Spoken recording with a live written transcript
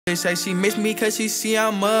Say she miss me cause she see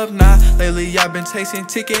I'm up now. Lately I've been chasing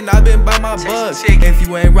ticket, I've been by my bucks. If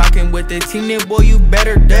you ain't rocking with the team, then boy you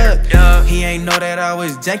better duck. He ain't know that I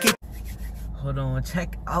was janky. Hold on,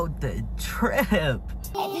 check out the trip.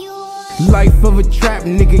 Life of a trap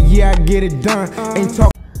nigga, yeah I get it done. Ain't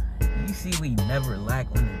talk. You see we never lack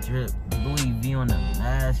on the drip. Louis V on the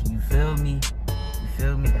mask, you feel me? You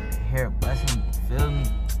feel me? Got the hair busting, you feel me?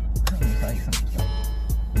 Something like.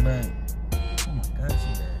 But oh my god,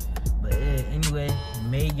 she bad. But yeah, anyway,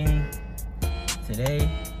 MadeeGangg. Today,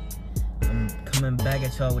 I'm coming back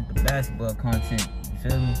at y'all with the basketball content. You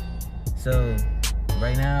feel me? So,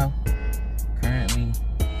 right now, currently,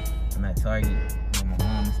 I'm at Target with my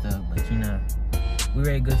mom and stuff. But you know, we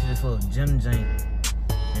ready to go to this little gym joint.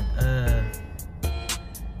 And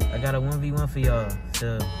I got a 1v1 for y'all.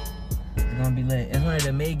 So, it's gonna be lit. It's one of the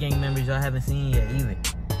MadeeGangg members y'all haven't seen yet either.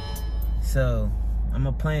 So, I'm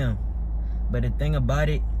gonna play him. But the thing about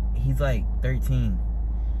it, he's like 13.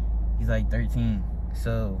 He's like 13.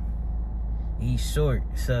 So he's short.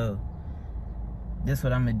 So this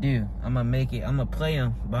what I'm gonna do. I'm gonna play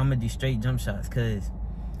him, but I'm gonna do straight jump shots. Cause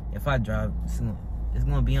if I drop, it's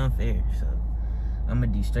gonna be unfair. So I'm gonna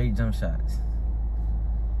do straight jump shots.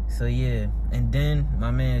 So yeah. And then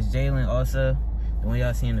my man's Jalen also, the one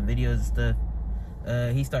y'all see in the videos and stuff.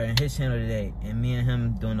 He's starting his channel today, and me and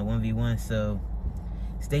him doing the 1v1. So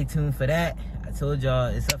stay tuned for that. I told y'all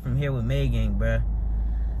it's up from here with MadeeGangg, bruh.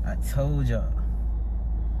 I told y'all.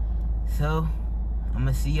 So I'm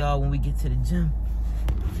gonna see y'all when we get to the gym.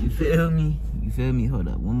 You feel me? You feel me? Hold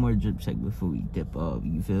up, one more drip check before we dip off.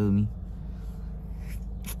 You feel me?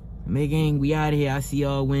 MadeeGangg, we out of here. I'll see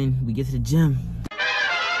y'all when we get to the gym.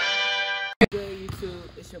 Good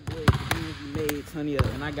YouTube, it's your boy Made Tonio,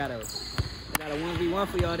 and I got a 1v1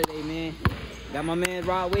 for y'all today, man. Got my man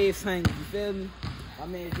Rod Wave saying, you feel me? My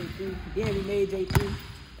man J3. Then we made J3.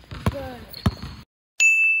 Good.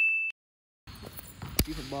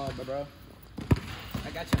 You can ball, bro. I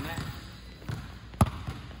got your mat.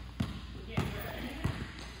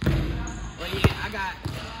 Well, yeah, I got.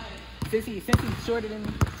 Since he's shorter than me,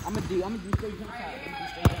 I'm gonna do straight jump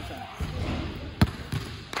shots.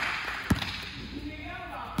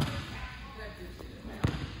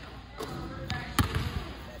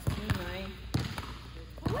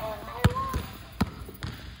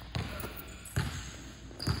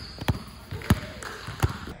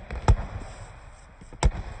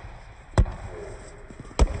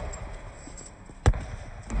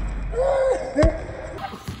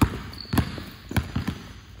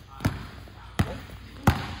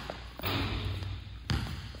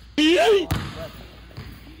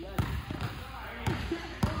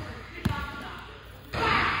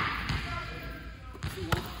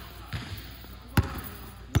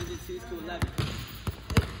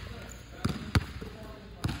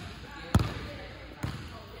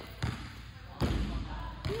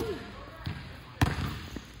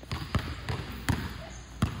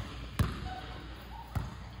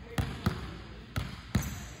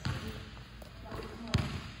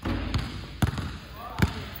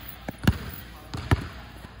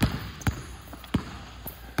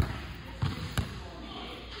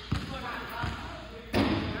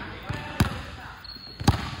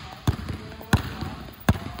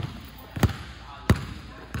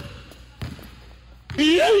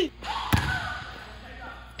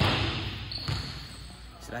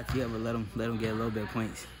 Should I tee up or let him get a little bit of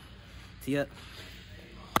points? Tee up.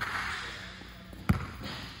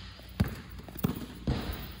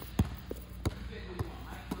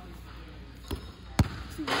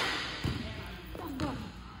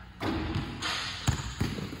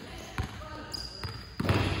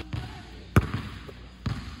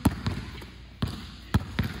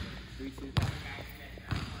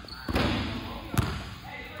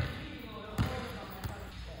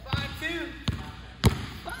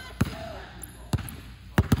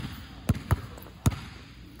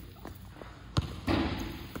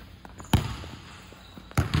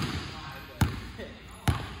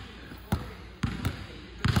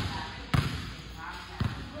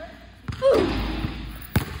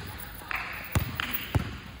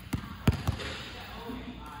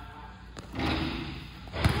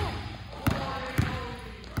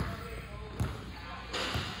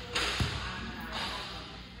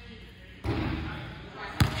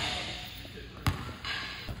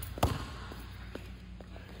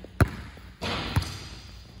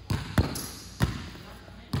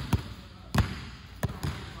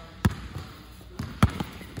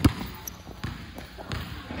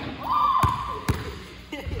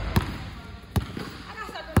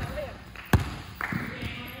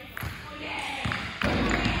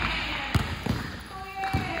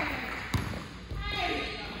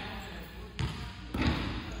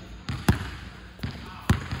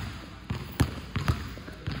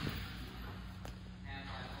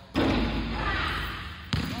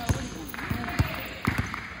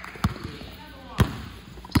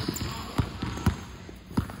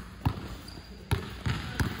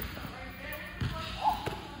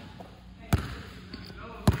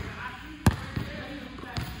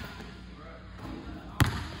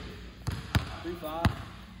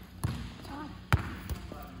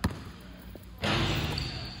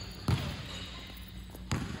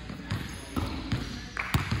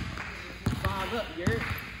 up, you heard?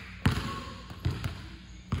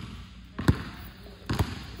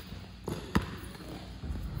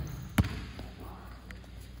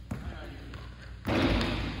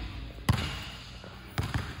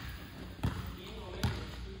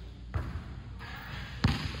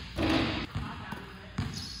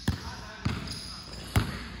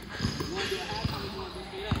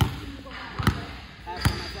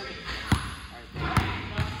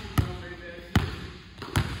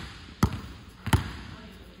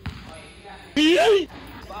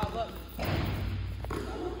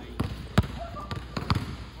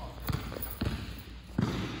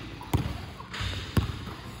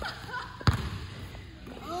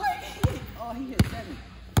 Oh, he hit 7.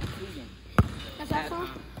 That's halftime?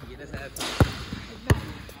 Yeah, that's halftime.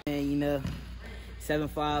 And you know,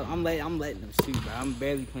 7-5. I'm letting them shoot, bro. I'm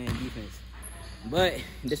barely playing defense. But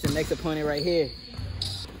this the next opponent right here.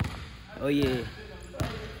 Oh yeah.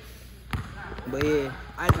 But yeah,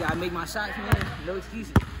 I just gotta make my shots, man. No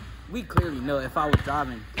excuses. We clearly know if I was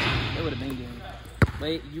driving, it would have been game.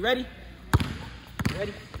 But you ready? You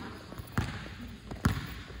ready?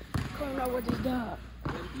 Coming out with this dog.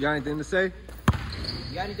 You got anything to say?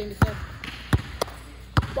 You got anything to say?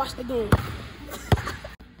 Watch the game. 7-5.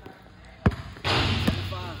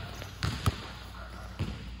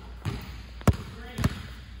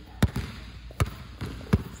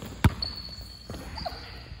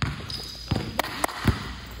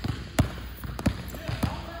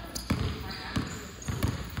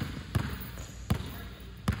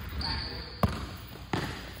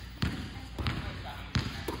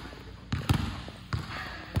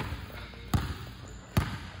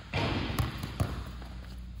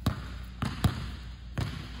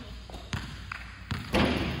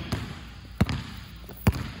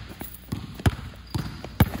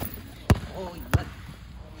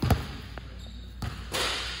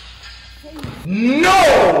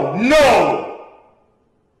 No!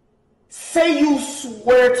 Say you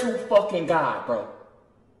swear to fucking God, bro.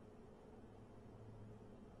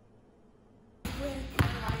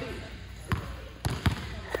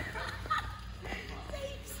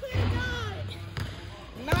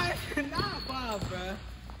 Nah, 5, bro.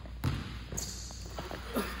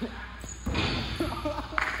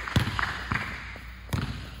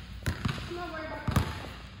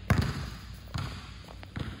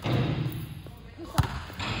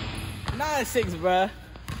 Nah, 6, bro.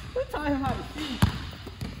 Who taught him how to shoot?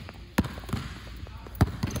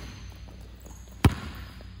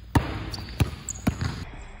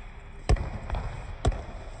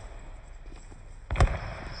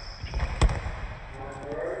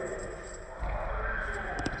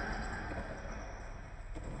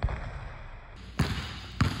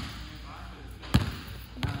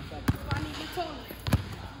 I need to talk.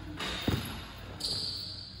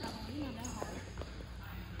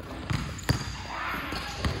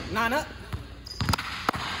 9 up.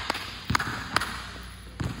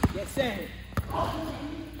 Yes, sir.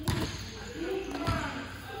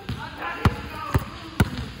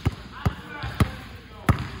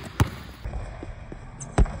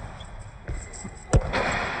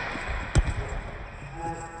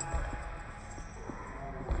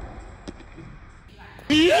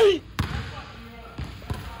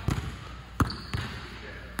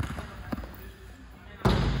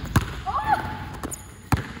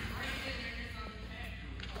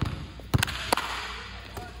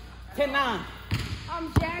 $10-9.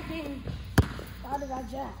 I'm jacking. How did I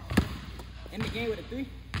jack? In the game with a 3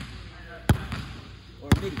 or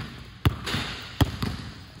a midi.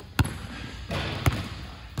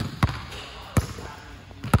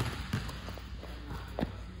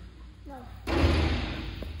 No.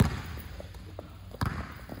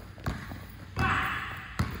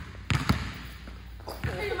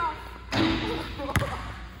 Take him out.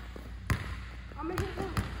 I'm gonna hit him.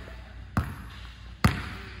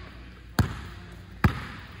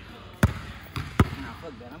 Nah,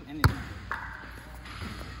 fuck that. I'm ending it.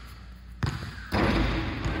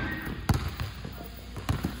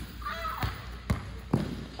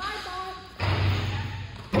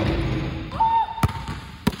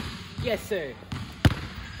 Yes, sir.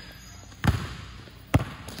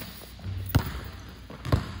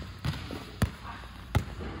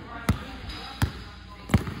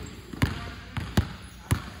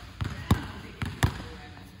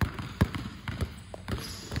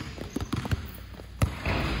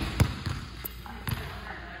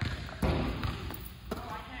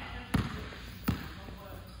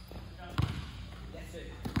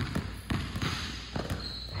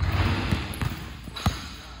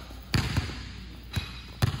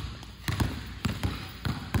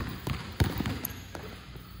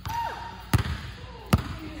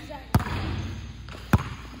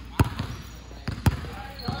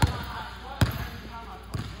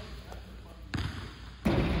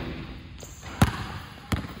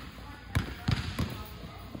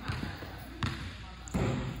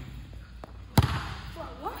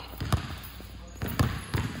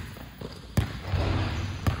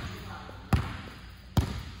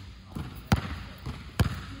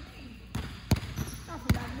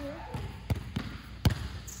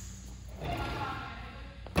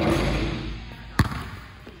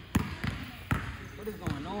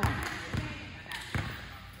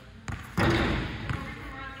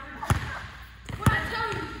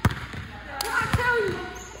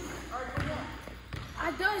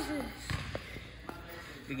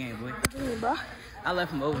 Good game, boy. Good, bro. I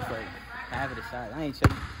left him over for half of the shot. I ain't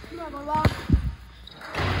tripping. I'm not gonna lie.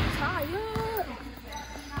 I'm tired.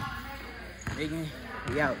 Big game.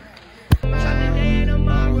 We out. I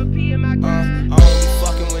don't be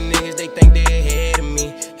fucking with niggas, they think they ahead of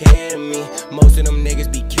me, Most of them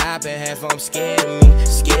niggas be capping, half of them scared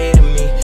of me,